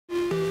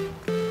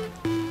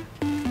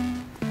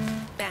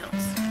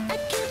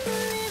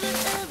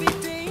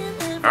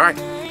Alright.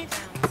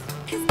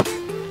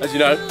 As you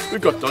know,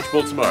 we've got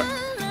dodgeball tomorrow.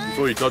 And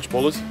for you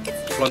dodgeballers,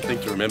 just one thing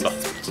to remember.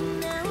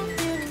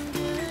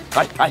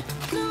 Hey!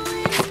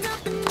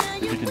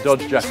 If you can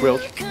dodge Jack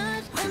Welch, you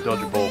can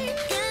dodge a ball.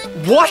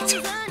 What?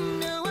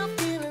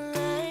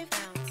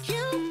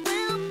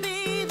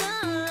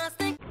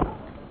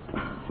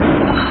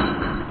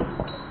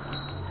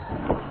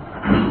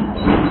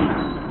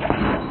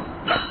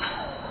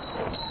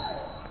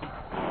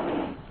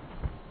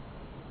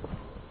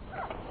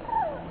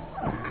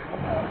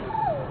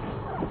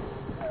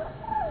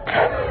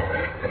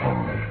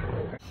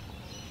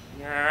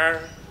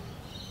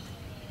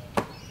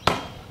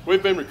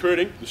 We've been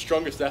recruiting the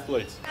strongest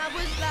athletes.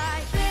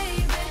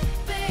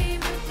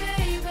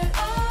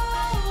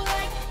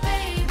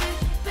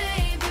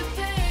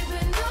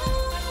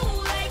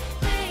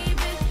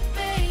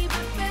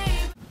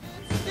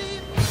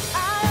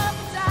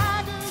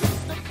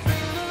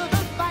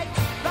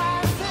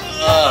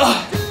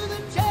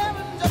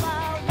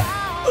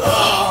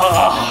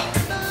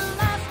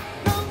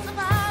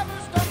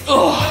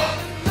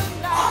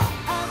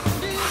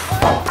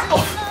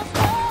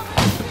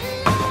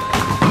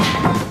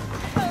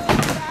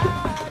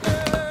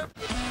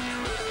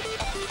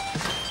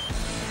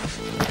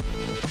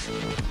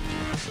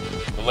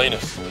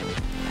 Linus.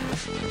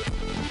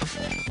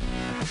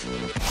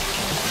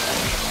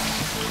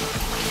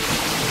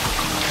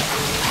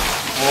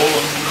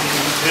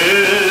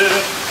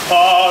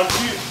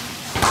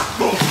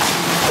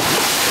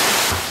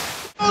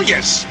 Oh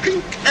yes,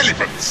 pink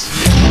elephants.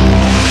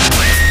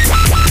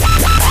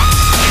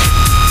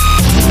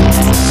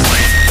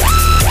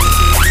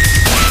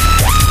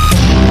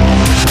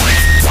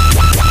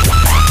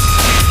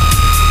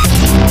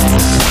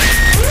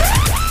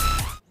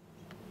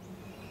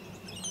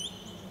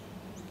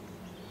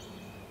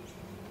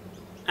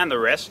 And the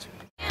rest.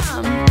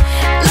 Last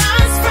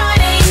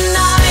Friday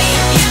night,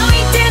 yeah, we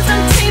danced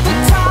on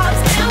tabletops,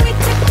 and we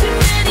took too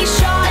many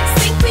shots.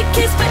 Think we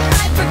kissed, but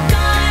I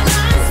forgot.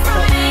 Last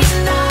Friday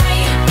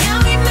night, yeah,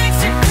 we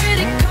maxed our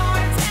credit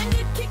cards, and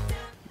you kicked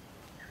out.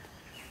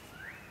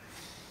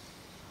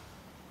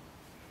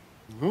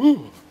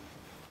 Ooh.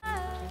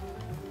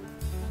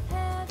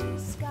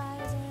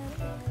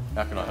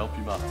 How can I help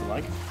you, Master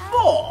Lake?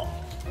 Oh!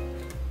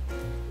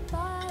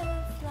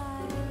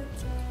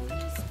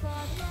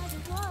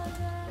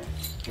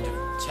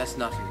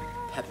 Chestnut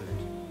and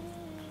peppermint.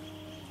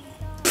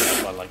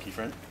 My lanky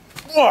friend.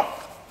 Oh!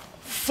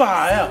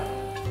 Fire!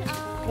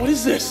 What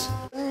is this?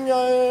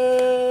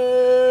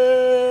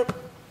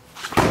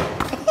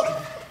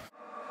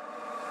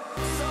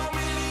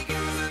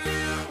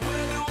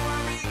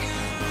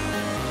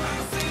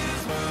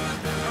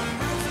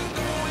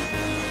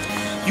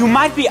 You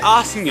might be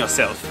asking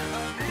yourself,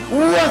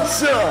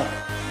 What's up?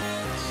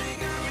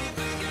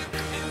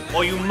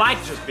 or you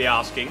might just be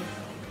asking,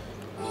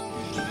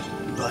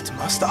 But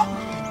master,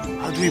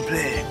 how do we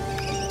play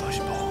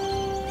dodgeball?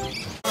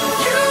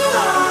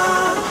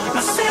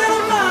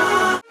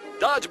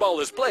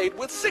 Dodgeball is played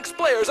with 6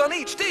 players on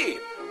each team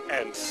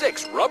and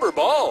 6 rubber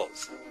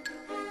balls.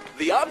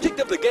 The object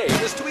of the game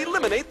is to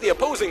eliminate the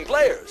opposing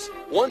players.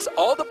 Once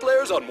all the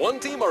players on one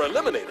team are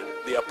eliminated,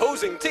 the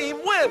opposing team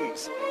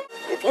wins.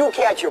 If you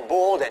catch a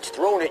ball that's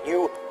thrown at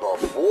you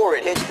before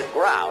it hits the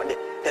ground,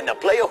 then the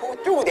player who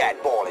threw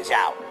that ball is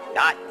out,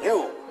 not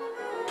you.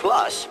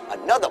 Plus,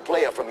 another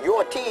player from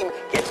your team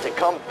gets to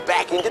come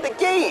back into the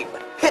game.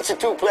 It's a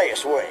 2-player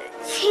swing.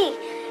 Gee,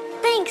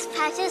 thanks,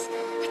 Patches.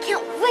 I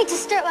can't wait to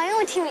start my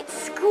own team at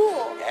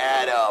school.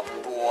 Atta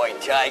boy,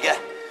 Tiger.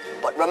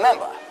 But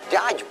remember,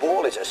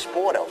 dodgeball is a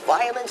sport of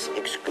violence,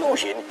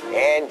 exclusion,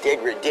 and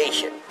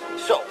degradation.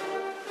 So,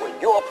 when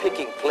you're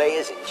picking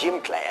players in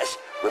gym class,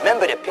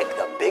 remember to pick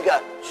the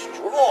bigger,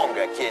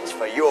 stronger kids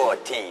for your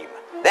team.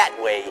 That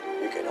way,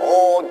 you can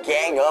all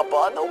gang up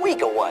on the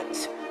weaker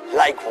ones.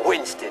 Like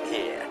Winston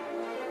here.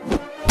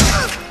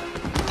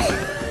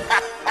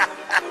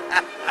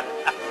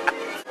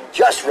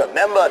 Just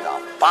remember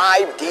the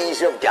 5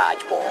 D's of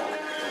dodgeball.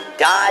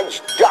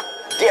 Dodge, duck,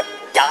 dip,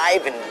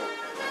 dive, and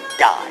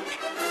dodge.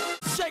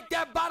 Shake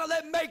that bottle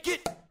and make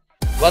it.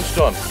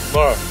 Lunchtime,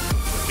 tomorrow,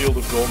 the field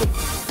of Gorman.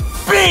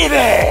 be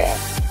there!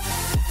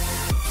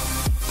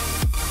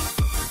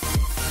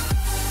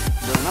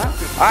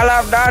 I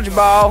love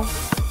dodgeball.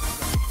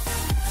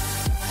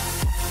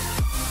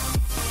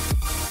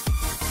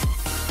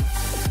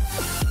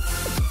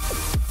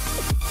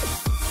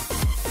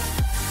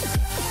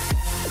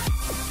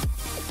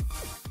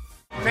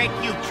 Thank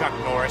you, Chuck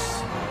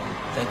Norris.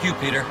 Thank you,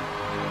 Peter.